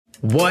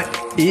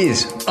What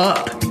is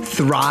up,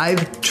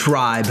 Thrive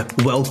Tribe?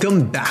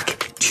 Welcome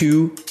back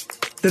to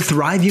the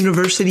Thrive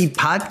University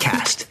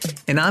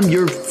podcast. And I'm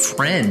your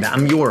friend.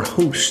 I'm your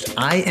host.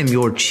 I am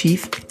your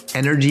Chief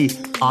Energy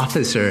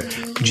Officer,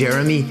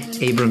 Jeremy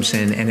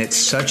Abramson. And it's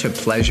such a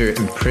pleasure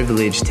and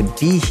privilege to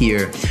be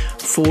here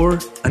for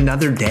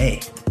another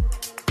day.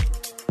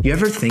 You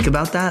ever think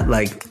about that?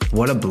 Like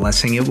what a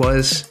blessing it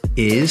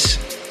is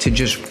to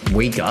just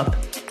wake up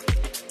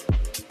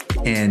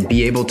and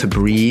be able to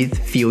breathe,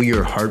 feel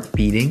your heart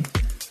beating.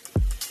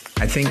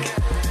 I think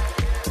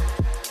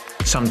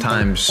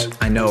sometimes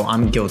I know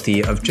I'm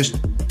guilty of just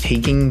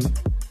taking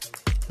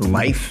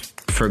life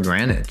for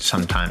granted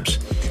sometimes.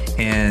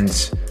 And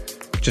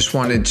just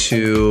wanted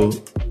to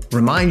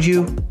remind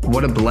you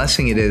what a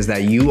blessing it is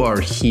that you are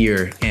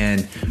here.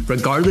 And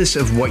regardless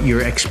of what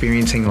you're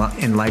experiencing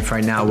in life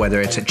right now,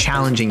 whether it's a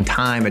challenging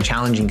time, a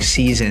challenging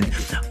season,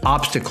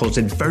 obstacles,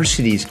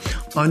 adversities,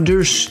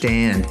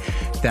 understand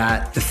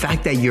that the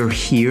fact that you're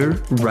here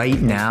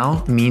right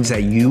now means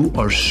that you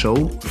are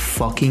so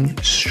fucking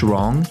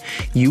strong.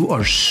 You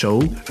are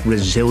so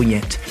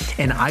resilient.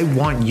 And I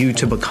want you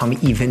to become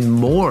even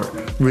more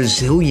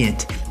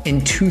resilient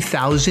in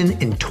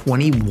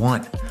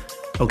 2021.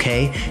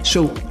 Okay,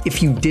 so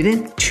if you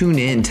didn't tune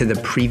in to the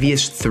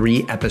previous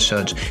 3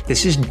 episodes,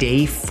 this is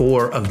day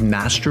 4 of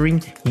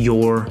mastering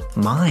your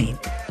mind.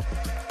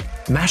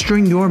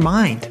 Mastering your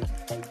mind.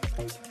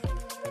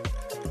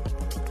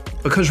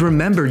 Because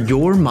remember,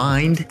 your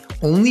mind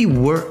only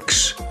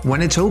works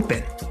when it's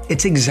open.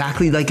 It's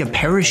exactly like a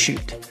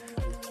parachute.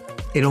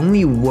 It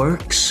only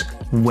works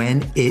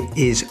when it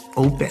is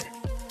open.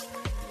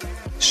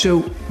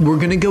 So we're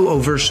gonna go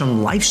over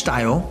some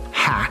lifestyle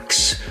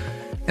hacks.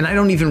 And I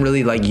don't even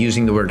really like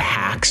using the word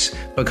hacks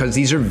because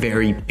these are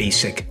very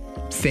basic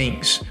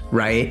things,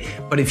 right?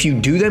 But if you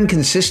do them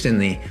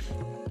consistently,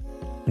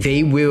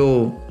 they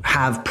will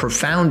have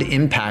profound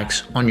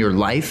impacts on your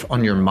life,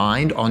 on your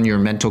mind, on your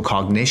mental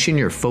cognition,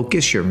 your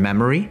focus, your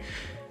memory,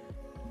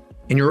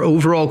 and your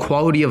overall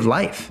quality of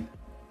life.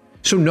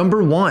 So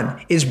number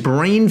 1 is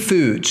brain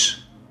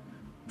foods.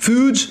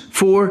 Foods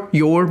for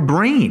your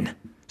brain.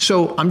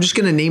 So I'm just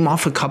gonna name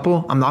off a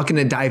couple. I'm not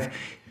gonna dive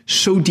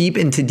so deep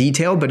into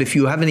detail, but if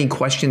you have any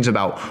questions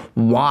about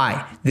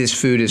why this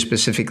food is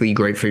specifically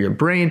great for your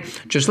brain,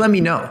 just let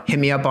me know. Hit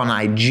me up on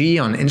IG,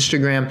 on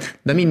Instagram,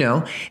 let me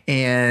know,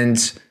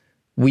 and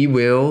we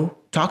will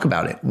talk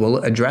about it. We'll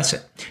address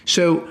it.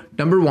 So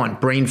number 1,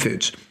 brain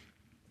foods.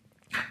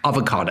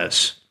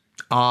 Avocados.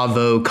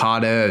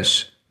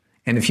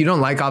 And if you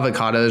don't like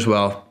avocados,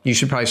 well, you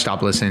should probably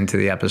stop listening to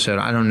the episode.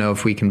 I don't know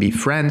if we can be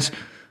friends,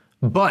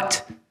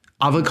 but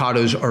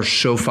avocados are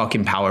so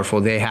fucking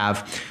powerful. They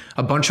have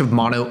a bunch of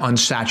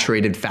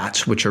monounsaturated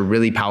fats, which are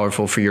really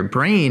powerful for your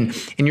brain.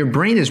 And your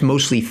brain is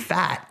mostly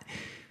fat.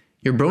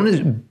 Your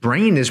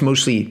brain is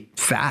mostly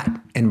fat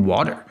and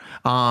water.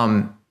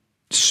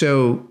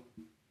 So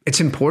it's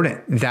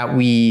important that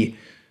we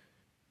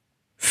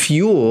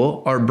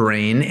fuel our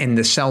brain and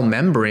the cell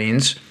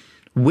membranes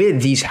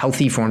with these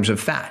healthy forms of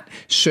fat.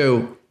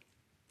 So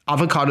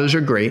avocados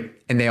are great.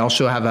 And they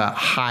also have a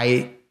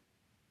high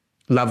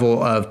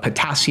level of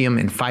potassium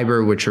and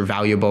fiber, which are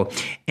valuable,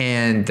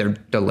 and they're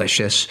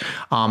delicious.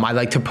 I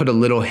like to put a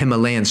little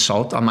Himalayan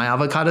salt on my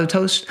avocado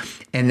toast.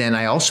 And then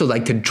I also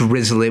like to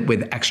drizzle it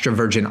with extra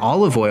virgin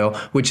olive oil,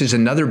 which is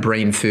another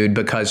brain food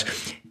because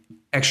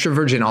extra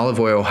virgin olive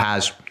oil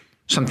has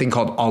something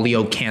called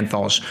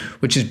oleocanthols,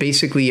 which is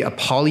basically a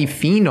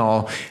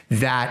polyphenol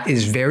that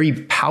is very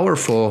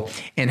powerful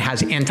and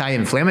has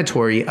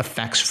anti-inflammatory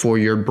effects for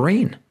your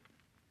brain.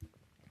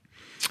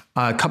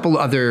 A couple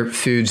other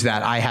foods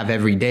that I have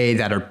every day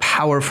that are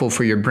powerful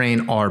for your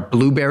brain are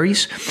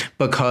blueberries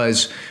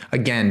because,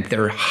 again,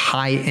 they're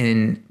high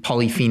in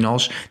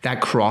polyphenols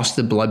that cross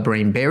the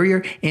blood-brain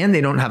barrier and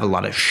they don't have a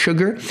lot of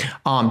sugar.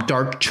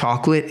 Dark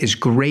chocolate is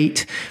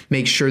great.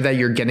 Make sure that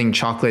you're getting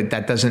chocolate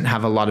that doesn't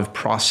have a lot of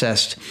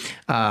processed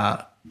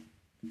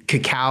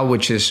cacao,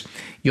 which is,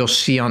 you'll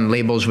see on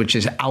labels, which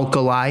is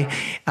alkali.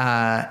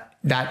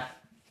 That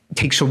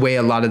takes away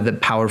a lot of the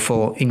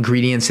powerful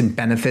ingredients and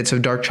benefits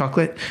of dark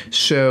chocolate.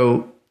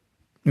 So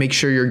make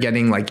sure you're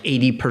getting like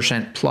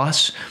 80%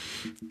 plus.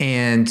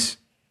 And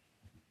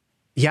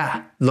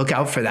yeah, look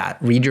out for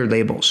that. Read your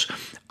labels.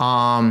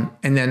 And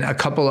then a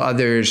couple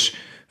others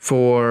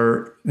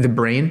for the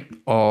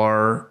brain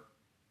are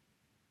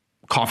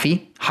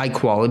coffee, high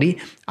quality.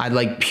 I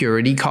like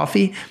Purity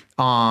coffee,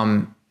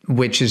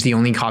 which is the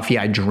only coffee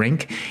I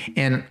drink.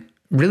 And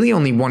really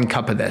only 1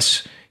 cup of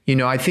this. You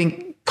know, I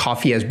think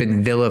coffee has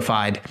been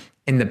vilified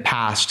in the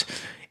past.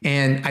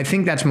 And I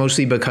think that's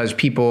mostly because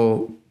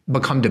people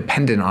become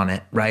dependent on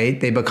it, right?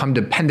 They become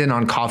dependent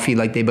on coffee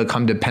like they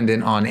become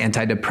dependent on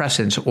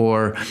antidepressants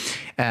or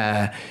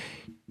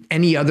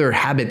any other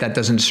habit that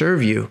doesn't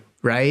serve you,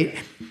 right?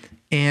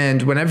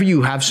 And whenever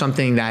you have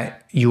something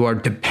that you are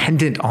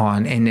dependent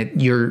on and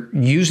you're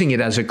using it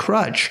as a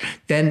crutch,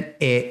 then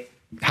it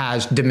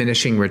has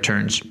diminishing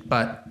returns.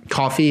 But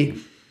coffee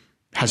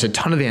has a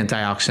ton of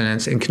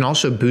antioxidants and can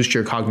also boost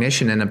your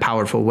cognition in a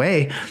powerful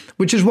way,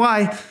 which is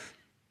why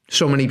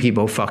so many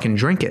people fucking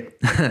drink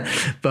it,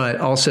 but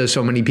also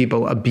so many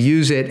people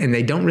abuse it and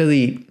they don't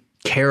really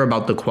care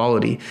about the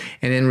quality.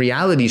 And in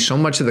reality, so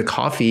much of the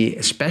coffee,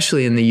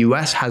 especially in the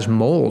US, has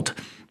mold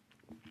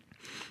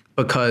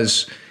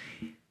because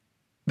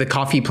the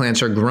coffee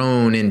plants are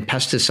grown in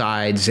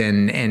pesticides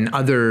and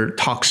other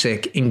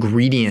toxic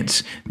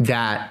ingredients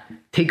that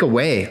take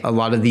away a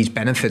lot of these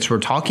benefits we're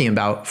talking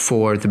about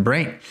for the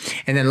brain.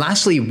 And then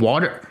lastly,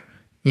 water,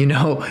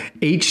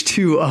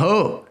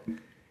 H2O.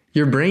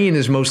 Your brain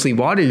is mostly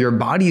water. Your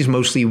body is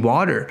mostly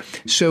water.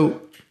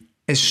 So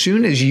as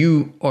soon as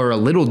you are a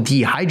little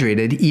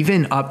dehydrated,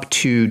 even up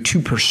to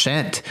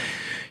 2%,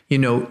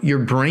 your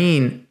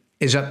brain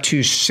is up to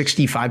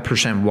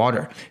 65%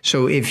 water.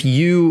 So if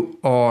you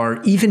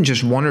are even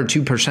just 1 or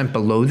 2%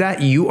 below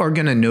that, you are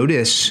going to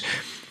notice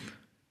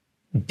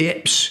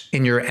dips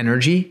in your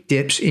energy,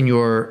 dips in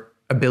your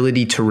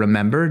ability to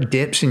remember,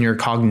 dips in your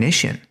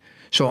cognition.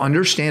 So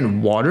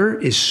understand water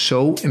is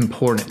so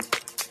important.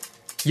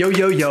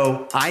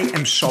 Yo, I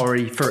am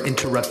sorry for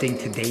interrupting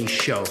today's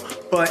show,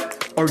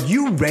 but are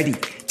you ready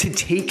to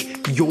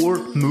take your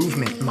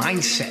movement,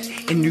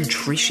 mindset, and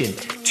nutrition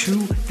to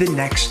the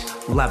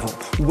next level?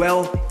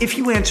 Well, if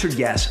you answered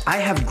yes, I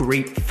have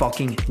great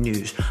fucking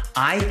news.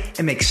 I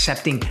am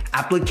accepting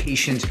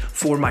applications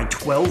for my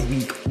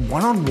 12-week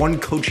one-on-one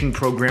coaching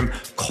program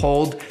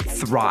called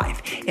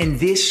Thrive. And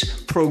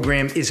this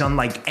program is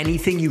unlike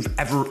anything you've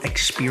ever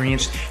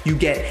experienced. You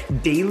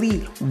get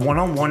daily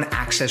one-on-one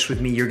access with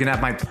me. You're gonna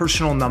have my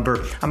personal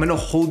number. I'm gonna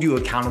hold you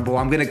accountable.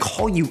 I'm gonna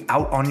call you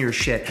out on your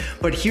shit.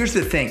 But here's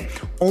the thing,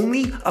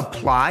 only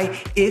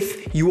apply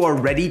if you are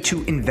ready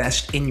to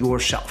invest in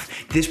yourself.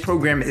 This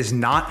program is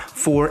not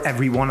for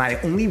everyone.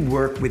 I only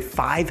work with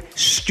 5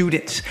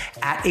 students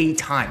at a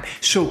time.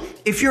 So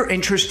if you're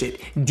interested,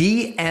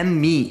 DM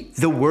me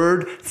the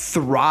word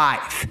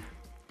Thrive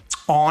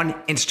on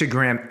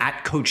Instagram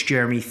at Coach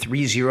Jeremy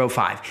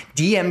 305.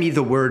 DM me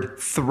the word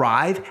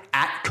Thrive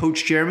at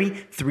Coach Jeremy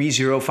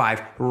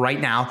 305 right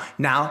now.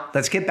 Now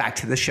let's get back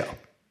to the show.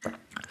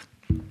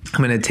 I'm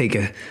going to take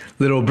a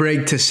little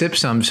break to sip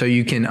some so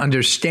you can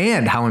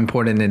understand how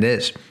important it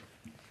is.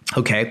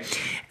 Okay.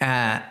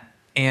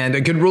 And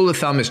a good rule of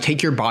thumb is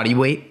take your body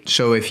weight.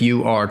 So if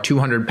you are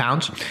 200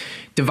 pounds,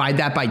 divide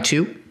that by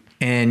 2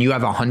 and you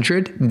have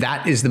 100.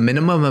 That is the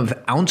minimum of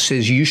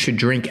ounces you should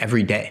drink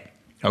every day.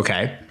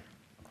 Okay.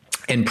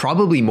 And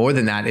probably more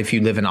than that if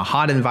you live in a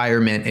hot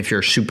environment, if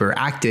you're super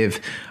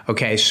active.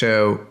 Okay.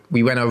 So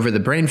we went over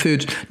the brain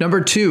foods. Number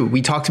 2,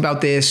 we talked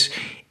about this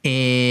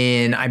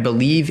in, I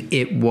believe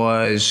it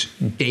was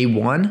day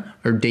 1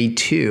 or day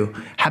 2.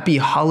 Happy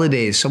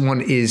holidays.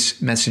 Someone is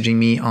messaging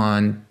me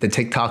on the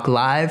TikTok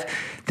live.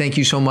 Thank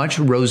you so much,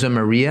 Rosa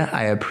Maria.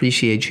 I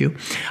appreciate you.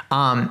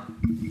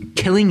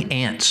 Killing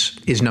ants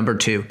is number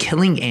 2.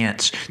 Killing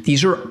ants.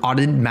 These are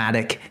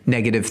automatic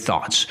negative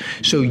thoughts.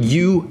 So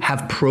you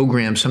have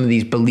programmed some of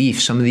these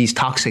beliefs, some of these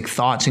toxic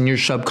thoughts in your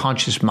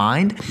subconscious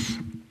mind.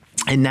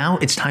 And now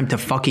it's time to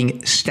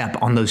fucking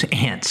step on those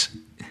ants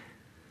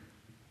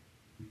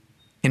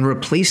and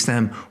replace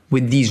them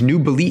with these new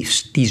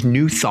beliefs, these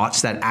new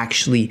thoughts that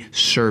actually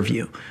serve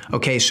you.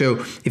 Okay, so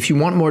if you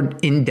want more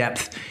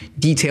in-depth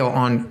detail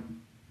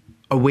on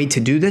a way to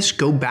do this,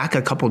 go back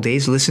a couple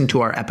days, listen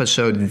to our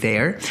episode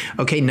there.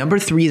 Okay, number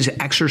 3 is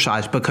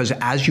exercise, because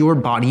as your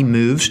body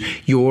moves,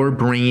 your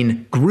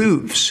brain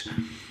grooves.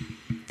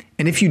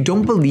 And if you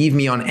don't believe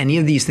me on any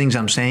of these things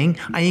I'm saying,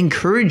 I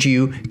encourage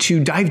you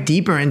to dive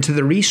deeper into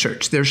the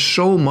research. There's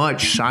so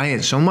much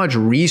science, so much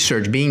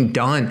research being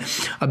done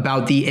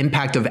about the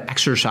impact of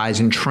exercise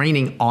and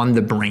training on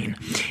the brain.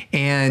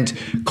 And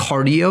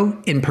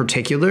cardio in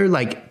particular,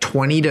 like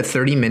 20 to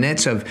 30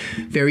 minutes of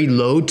very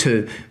low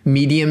to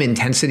medium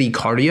intensity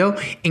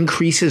cardio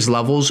increases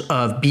levels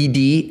of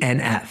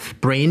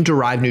BDNF,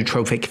 brain-derived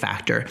neurotrophic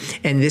factor.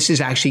 And this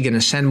is actually going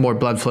to send more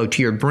blood flow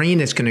to your brain.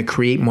 It's going to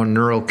create more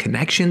neural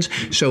connections.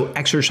 So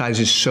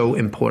exercise is so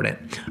important.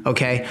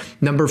 Okay.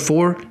 Number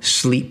 4,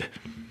 sleep.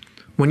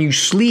 When you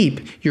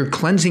sleep, you're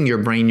cleansing your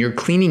brain, you're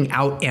cleaning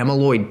out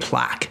amyloid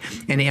plaque.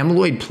 And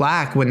amyloid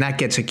plaque, when that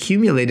gets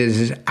accumulated,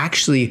 is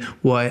actually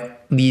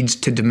what leads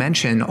to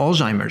dementia and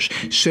Alzheimer's.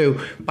 So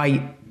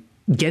by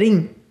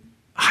getting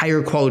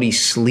higher quality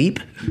sleep,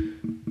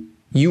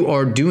 you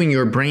are doing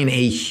your brain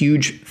a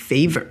huge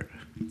favor.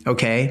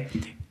 Okay.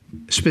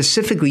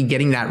 Specifically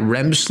getting that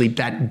REM sleep,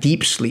 that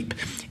deep sleep.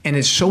 And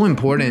it's so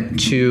important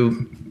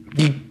to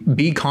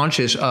be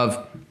conscious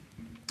of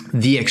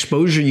the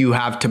exposure you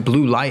have to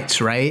blue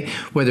lights, right?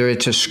 Whether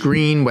it's a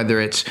screen,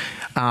 whether it's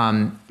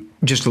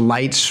just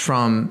lights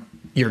from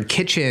your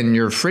kitchen,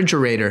 your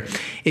refrigerator.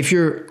 If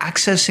you're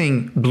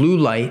accessing blue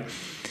light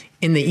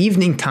in the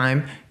evening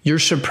time, you're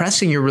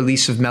suppressing your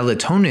release of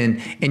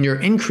melatonin and you're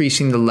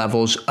increasing the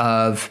levels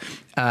of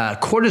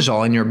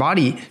cortisol in your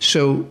body.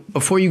 So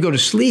before you go to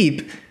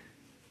sleep,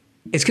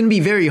 it's going to be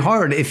very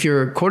hard if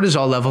your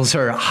cortisol levels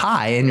are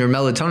high and your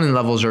melatonin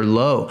levels are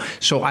low.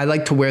 So I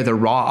like to wear the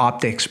Raw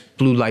Optics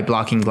blue light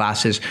blocking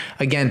glasses.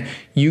 Again,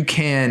 you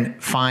can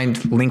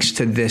find links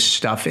to this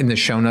stuff in the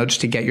show notes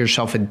to get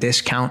yourself a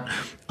discount.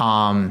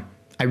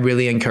 I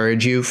really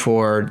encourage you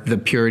for the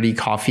Purity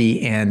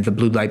coffee and the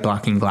blue light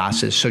blocking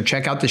glasses. So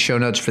check out the show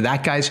notes for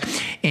that, guys.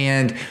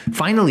 And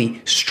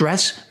finally,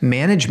 stress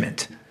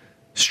management.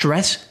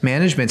 Stress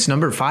management's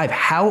number 5.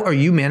 How are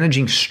you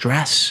managing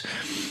stress?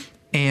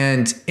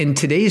 And in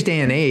today's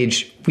day and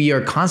age, we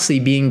are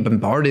constantly being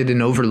bombarded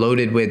and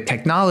overloaded with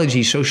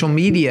technology, social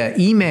media,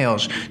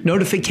 emails,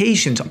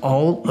 notifications,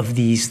 all of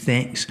these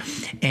things.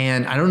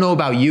 And I don't know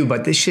about you,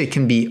 but this shit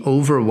can be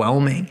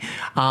overwhelming.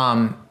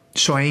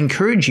 So I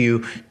encourage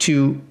you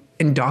to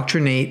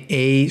indoctrinate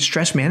a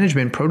stress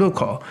management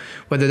protocol,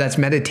 whether that's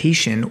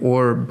meditation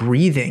or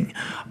breathing.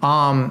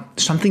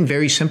 Something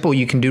very simple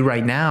you can do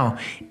right now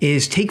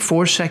is take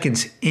 4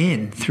 seconds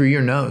in through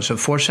your nose, a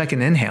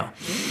 4-second inhale.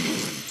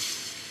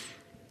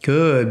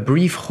 Good.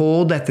 Brief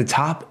hold at the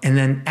top and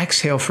then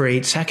exhale for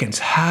 8 seconds.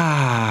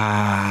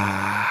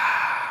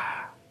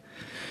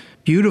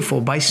 Beautiful.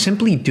 By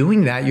simply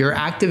doing that, you're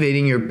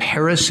activating your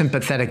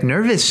parasympathetic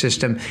nervous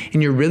system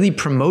and you're really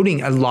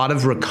promoting a lot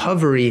of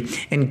recovery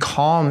and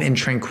calm and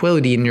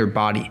tranquility in your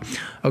body.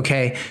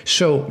 Okay.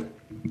 So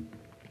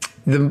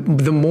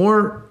the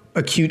more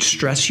acute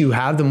stress you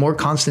have, the more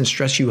constant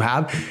stress you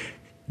have,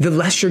 the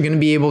less you're going to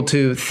be able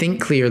to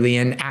think clearly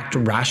and act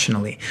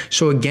rationally.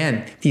 So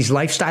again, these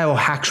lifestyle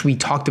hacks we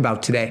talked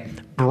about today,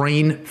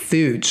 brain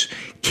foods,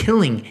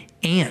 killing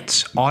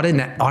ants,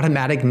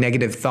 automatic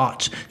negative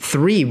thoughts.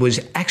 3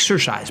 was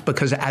exercise,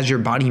 because as your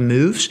body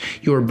moves,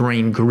 your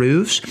brain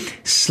grooves.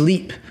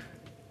 Sleep.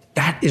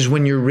 That is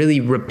when you're really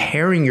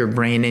repairing your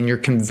brain and you're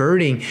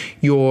converting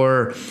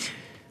your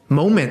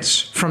moments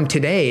from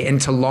today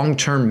into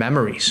long-term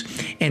memories.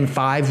 And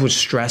 5 was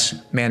stress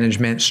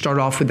management. Start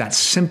off with that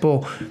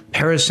simple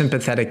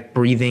parasympathetic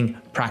breathing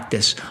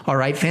practice. All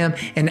right, fam?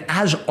 And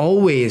as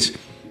always,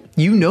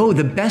 you know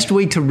the best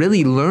way to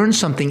really learn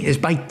something is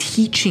by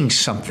teaching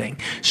something.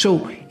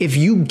 So if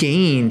you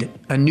gained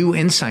a new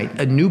insight,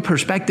 a new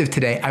perspective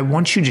today, I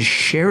want you to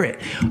share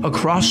it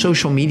across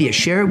social media.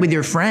 Share it with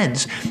your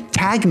friends.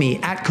 Tag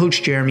me at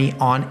Coach Jeremy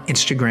on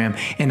Instagram,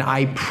 and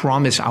I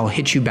promise I'll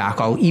hit you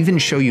back. I'll even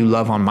show you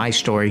love on my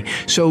story.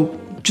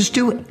 So just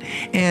do it.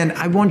 And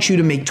I want you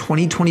to make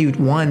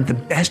 2021 the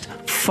best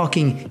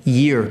fucking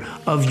year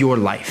of your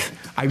life.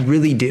 I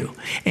really do.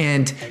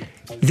 And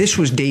this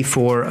was day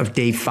 4 of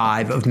day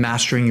 5 of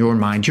mastering your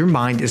mind. Your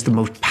mind is the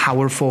most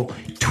powerful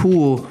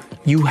tool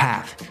you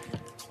have.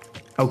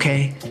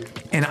 Okay?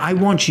 And I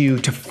want you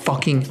to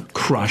fucking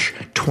crush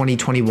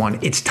 2021.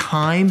 It's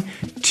time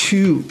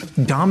to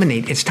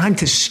dominate. It's time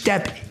to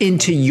step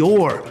into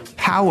your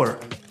power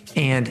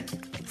and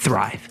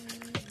thrive.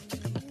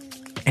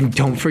 And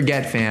don't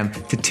forget, fam,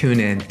 to tune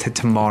in to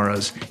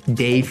tomorrow's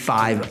day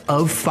 5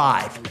 of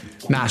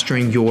 5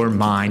 Mastering Your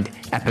Mind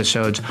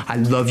episodes. I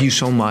love you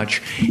so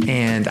much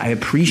and I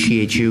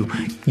appreciate you.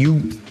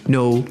 You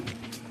know,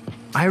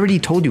 I already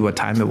told you what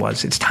time it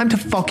was. It's time to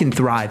fucking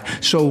thrive.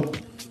 So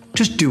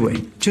just do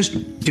it.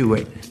 Just do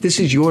it. This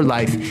is your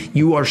life.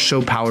 You are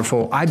so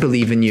powerful. I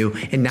believe in you.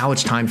 And now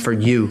it's time for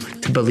you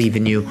to believe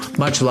in you.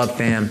 Much love,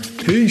 fam.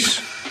 Peace.